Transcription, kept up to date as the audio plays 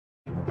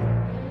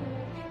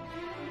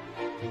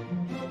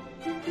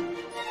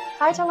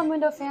Hi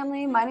Telemundo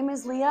family, my name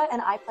is Leah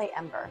and I play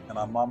Ember. And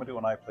I'm Mamoudou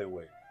and I play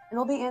Wade. And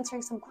we'll be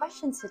answering some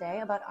questions today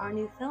about our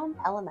new film,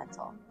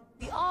 Elemental.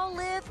 We all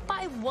live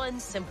by one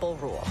simple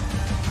rule.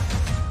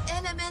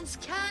 Elements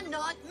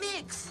cannot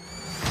mix.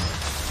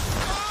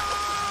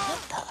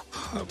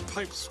 The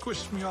pipe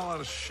squished me all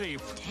out of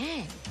shape.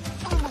 Dang.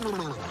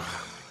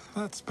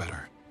 That's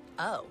better.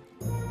 Oh.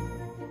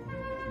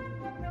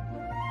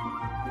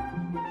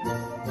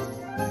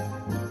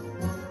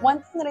 One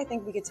thing that I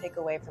think we could take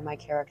away from my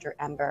character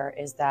Ember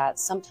is that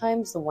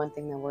sometimes the one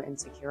thing that we're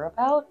insecure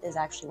about is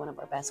actually one of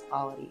our best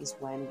qualities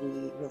when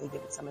we really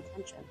give it some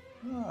attention.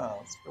 Oh,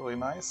 that's really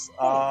nice.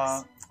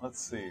 Let's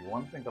see.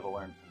 One thing that I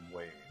learned from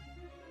Wade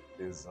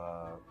is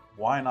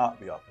why not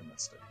be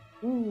optimistic?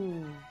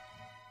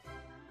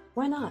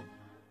 Why not?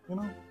 You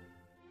know,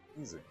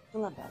 easy. I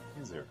love that.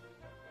 Easier.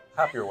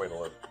 Happier way to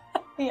live.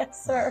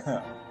 Yes,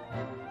 sir.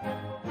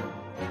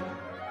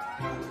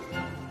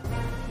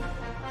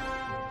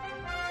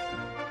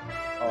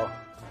 Oh,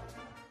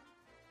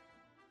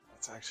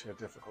 that's actually a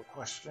difficult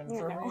question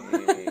for Yeah.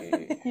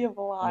 me. You have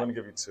a lot. I'm going to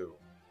give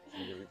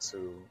you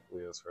two.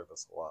 Leah's heard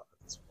this a lot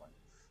at this point.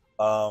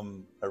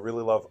 I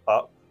really love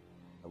Up.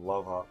 I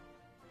love Up.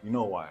 You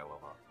know why I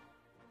love Up.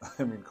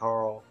 I mean,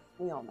 Carl,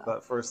 We all know.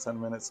 that first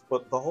 10 minutes.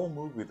 But the whole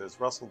movie, there's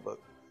Russell, but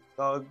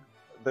Doug,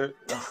 they're...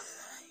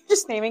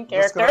 Just naming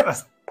Just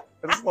characters.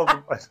 I just love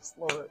it. I just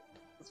love it.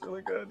 It's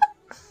really good.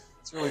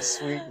 It's really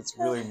sweet. It's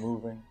really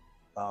moving.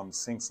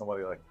 Seeing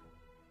somebody like,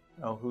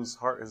 you know, whose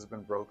heart has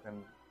been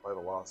broken by the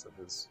loss of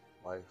his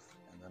life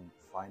and then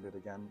find it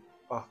again.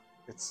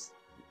 It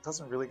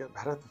doesn't really get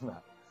better than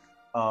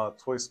that.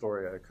 Toy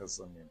Story, because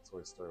I mean,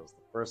 Toy Story was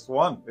the first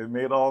one.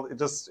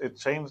 It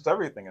changed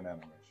everything in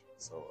animation.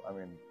 So I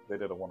mean, they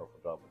did a wonderful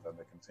job with that. And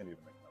they continue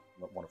to make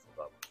a wonderful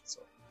job with it. So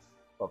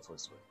love Toy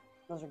Story.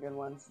 Those are good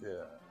ones.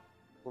 Yeah.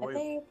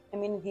 I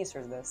mean, he's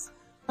heard this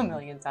a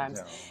million times.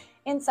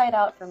 Yeah. Inside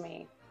Out for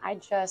me.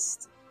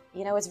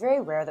 It's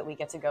very rare that we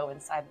get to go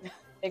inside.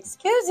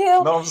 Excuse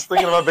you. No, I'm just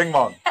thinking about Bing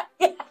Bong.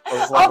 Yeah.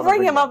 I'll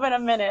bring him up in a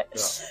minute.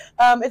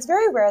 Yeah. It's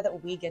very rare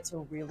that we get to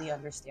really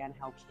understand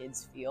how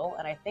kids feel.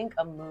 And I think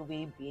a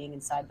movie being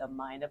inside the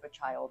mind of a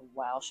child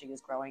while she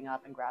is growing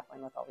up and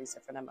grappling with all these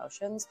different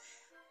emotions,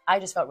 I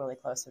just felt really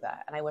close to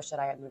that. And I wish that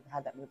I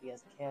had that movie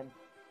as a kid.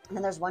 And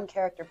then there's one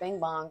character, Bing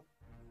Bong,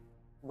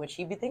 which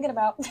he'd be thinking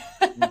about.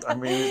 I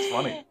mean, it's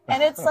funny.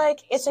 And it's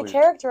like, it's a Sweet.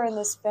 character in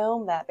this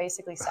film that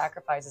basically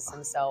sacrifices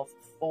himself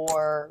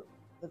for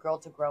the girl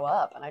to grow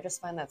up. And I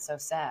just find that so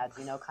sad,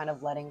 kind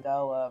of letting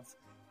go of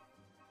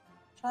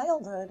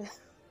childhood.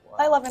 Wow.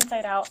 I love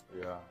Inside Out.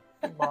 Yeah.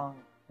 Bing Bong.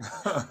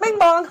 Bing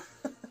Bong.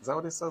 Is that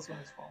what he says when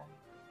he's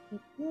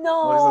falling?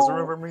 No. No, he says,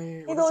 remember me.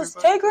 He What does goes,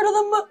 say? take her to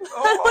the moon.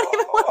 I don't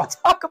even want to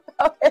talk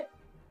about it.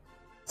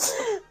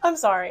 I'm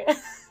sorry.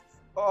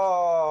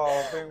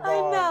 Oh, Bing Bong.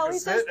 I know, he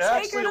says, It "Take her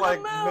actually to the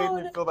made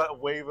me moon." feel that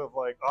wave of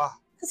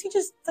Because he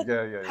just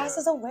yeah.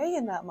 passes away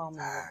in that moment.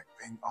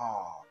 Dang, Bing,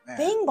 oh, man.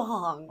 Bing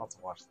Bong. I'll have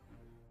to watch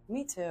that.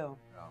 Me too.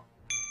 No.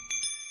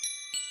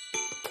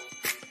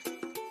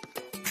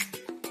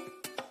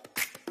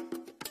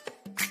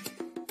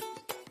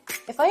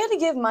 If I had to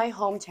give my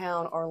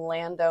hometown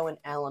Orlando an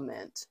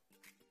element,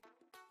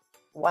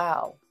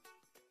 wow,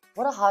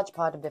 what a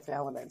hodgepodge of different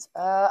elements.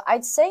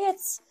 I'd say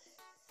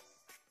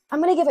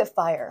I'm going to give it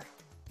fire,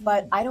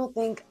 but I don't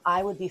think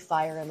I would be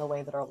fire in the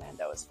way that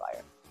Orlando is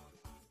fire.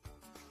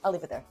 I'll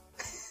leave it there.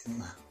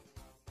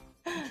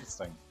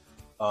 Interesting.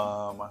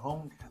 My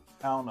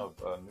hometown of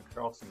New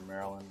Carrollton,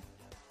 Maryland,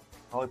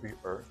 probably be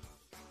Earth.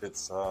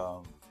 It's,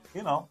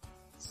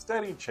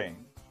 steady change.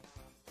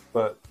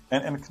 But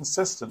and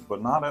consistent,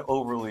 but not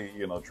overly,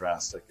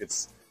 drastic.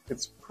 It's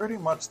pretty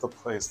much the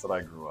place that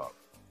I grew up.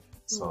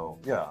 So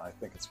yeah, I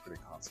think it's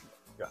pretty constant.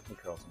 Yeah, New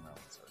Carrollton,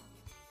 Maryland. Sorry.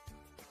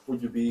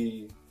 Would you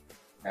be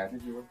happy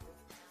if you were?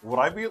 Would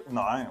I be?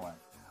 No, anyway.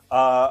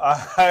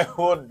 I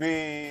would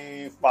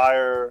be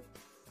fire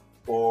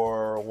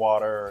or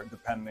water,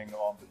 depending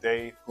on the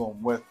day, who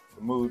I'm with,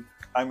 the mood.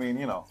 I mean,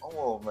 a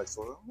little mixed,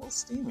 a little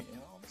steamy. You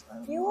know what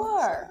I'm saying? You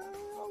are.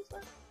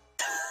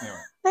 Anyway.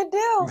 I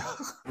do.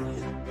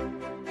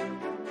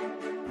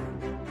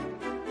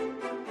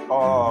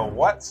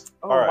 What?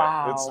 Oh, All right.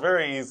 wow. It's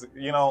very easy.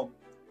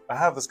 I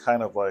have this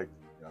kind of like,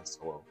 yes,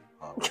 hello,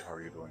 how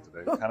are you doing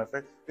today? Kind of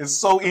thing. It's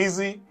so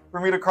easy for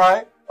me to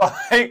cry.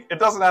 Like, it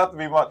doesn't have to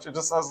be much. It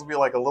just has to be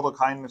like a little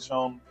kindness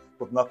shown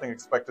with nothing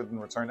expected in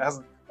return.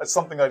 That's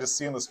something I just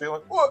see in this film.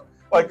 Like, what?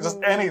 Like, just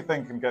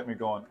anything can get me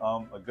going.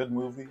 A good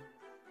movie,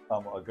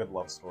 a good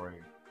love story.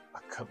 A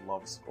good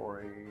love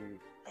story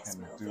This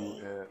can movie.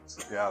 do it.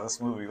 Yeah,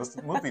 this movie,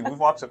 we've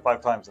watched it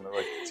 5 times and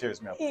it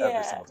tears me up every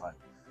Yeah. single time.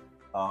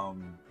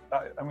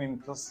 I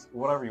mean, just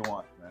whatever you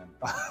want, man.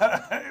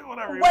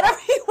 Whatever you Whatever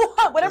you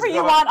want. Whatever It's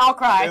you gonna- want, I'll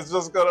cry. It's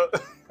just gonna.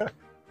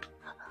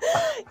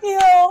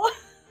 Yo.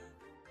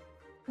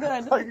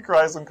 Good. I can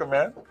cry some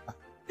command.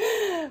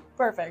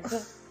 Perfect.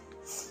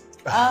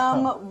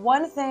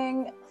 One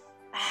thing,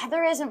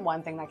 there isn't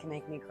one thing that can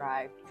make me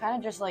cry. Kind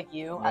of just like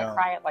you, I Yeah.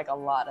 cry at like a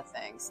lot of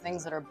things.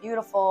 Things that are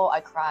beautiful, I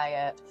cry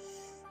at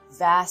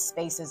vast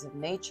spaces of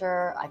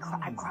nature. I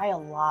cry a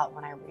lot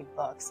when I read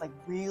books, like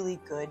really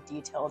good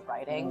detailed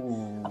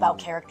writing about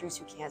characters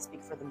who can't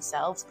speak for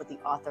themselves, but the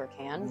author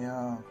can.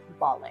 Yeah.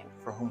 Bawling.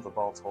 For whom the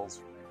ball tolls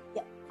for me.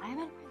 Yeah, I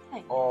haven't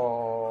read that.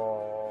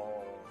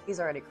 Oh. He's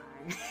already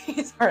crying.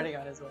 He's already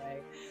on his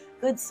way.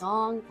 Good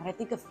song. When I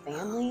think of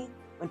family,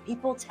 when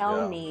people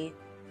tell me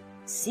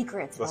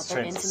secrets about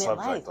their intimate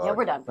life. Yeah,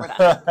 we're done. We're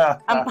done.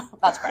 I'm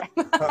about to cry.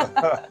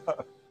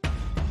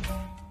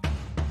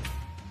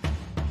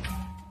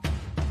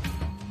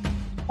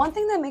 One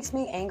thing that makes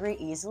me angry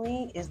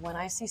easily is when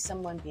I see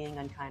someone being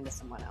unkind to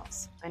someone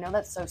else. I know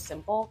that's so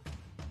simple,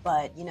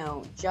 but, you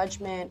know,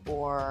 judgment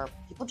or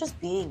people just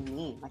being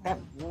mean, like that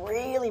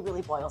really,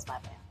 really boils my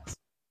bananas.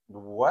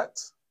 What?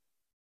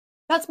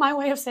 That's my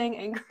way of saying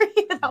angry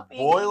without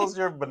being Boils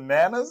your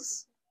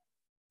bananas?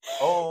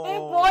 Oh. It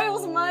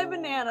boils my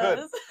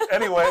bananas. Good.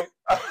 Anyway.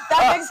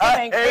 That makes me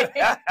angry.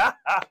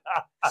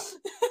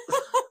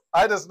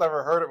 I just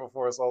never heard it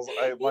before, so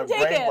my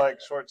brain like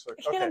short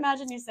circuit. I can't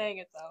imagine you saying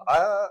it though.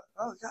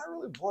 Oh, yeah, it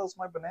really boils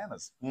my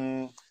bananas.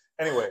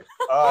 Anyway,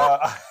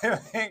 I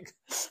think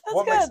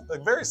what makes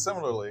very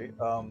similarly,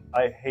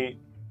 I hate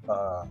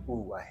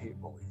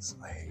bullies.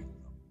 I hate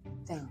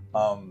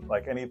them.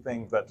 Like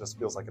anything that just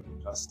feels like an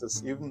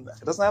injustice. Even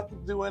it doesn't have to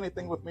do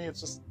anything with me.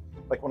 It's just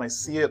like when I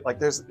see it. Like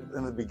there's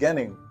in the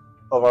beginning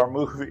of our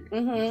movie,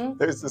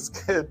 there's this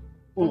kid.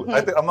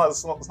 I think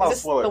it's not a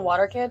spoiler. The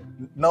water kid?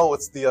 No,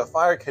 it's the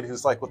fire kid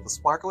who's like with the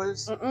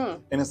sparklers,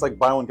 and it's like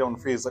buy one get one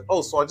free. He's like,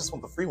 oh, so I just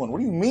want the free one. What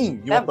do you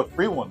mean you want the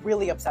free one?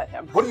 Really upset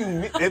him. What do you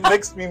mean? It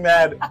makes me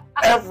mad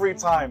every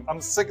time. I'm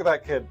sick of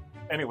that kid.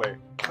 Anyway,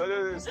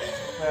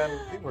 man,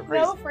 people are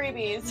crazy. No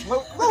freebies.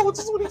 No, what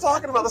are you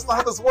talking about? That's not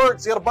how this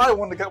works. You got to buy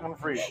one to get one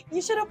free.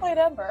 You should have played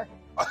Ember.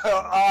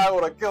 I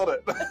would have killed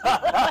it.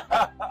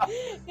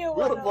 You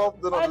we would have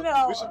both done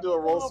it. We should do a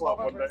role swap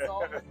one day.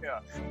 Yeah.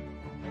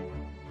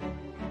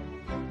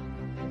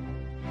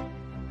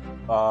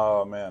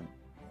 Oh, man.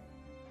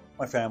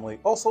 My family.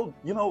 Also,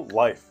 you know,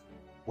 life.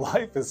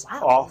 Life is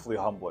awfully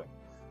humbling.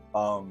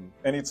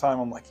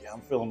 Anytime I'm like, yeah,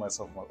 I'm feeling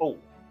myself, I'm like, oh,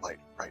 life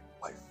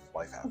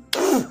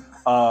happens.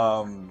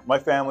 My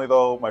family,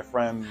 though, my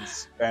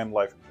friends, and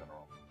life in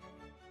general.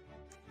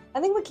 I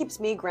think what keeps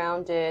me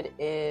grounded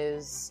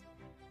is,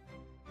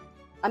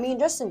 I mean,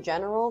 just in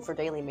general, for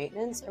daily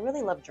maintenance, I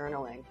really love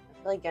journaling.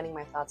 I feel like getting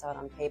my thoughts out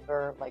on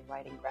paper, like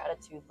writing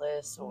gratitude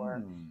lists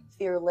or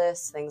fear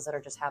lists, things that are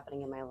just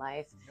happening in my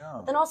life. Yeah.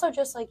 But then also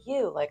just like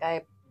you, like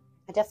I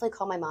definitely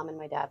call my mom and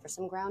my dad for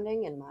some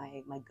grounding, and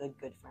my good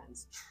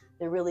friends.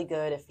 They're really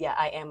good if,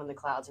 I am in the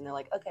clouds, and they're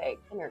like, okay,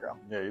 come here, girl.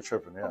 Yeah, you're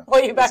tripping, yeah. I'll pull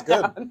you back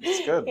good. down.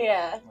 It's good.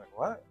 Yeah. I'm like,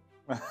 what?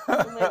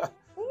 I'm like,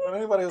 When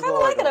anybody was kind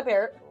of like it up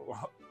here.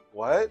 What?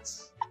 What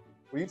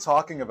are you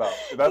talking about?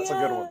 That's a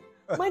good one.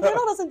 My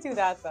journal doesn't do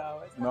that,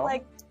 though. It's not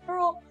like,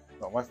 girl.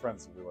 No, my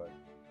friends would be like,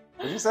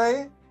 what did you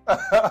say?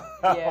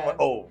 Yeah. Like,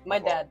 oh. My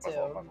dad, too.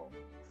 My fault.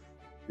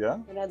 Yeah?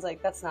 My dad's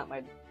like, that's not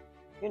my,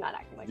 you're not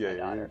acting like my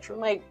daughter. You're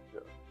tripping. I'm like,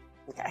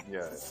 okay.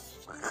 Yeah.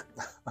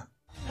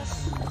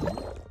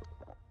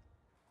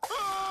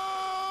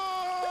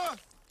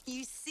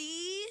 You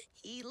see?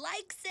 He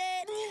likes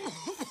it.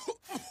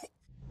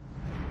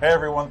 Hey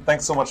everyone,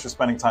 thanks so much for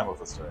spending time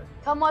with us today.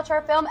 Come watch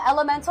our film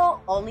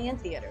Elemental, only in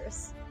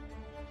theaters.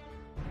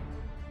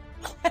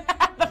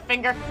 The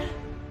finger.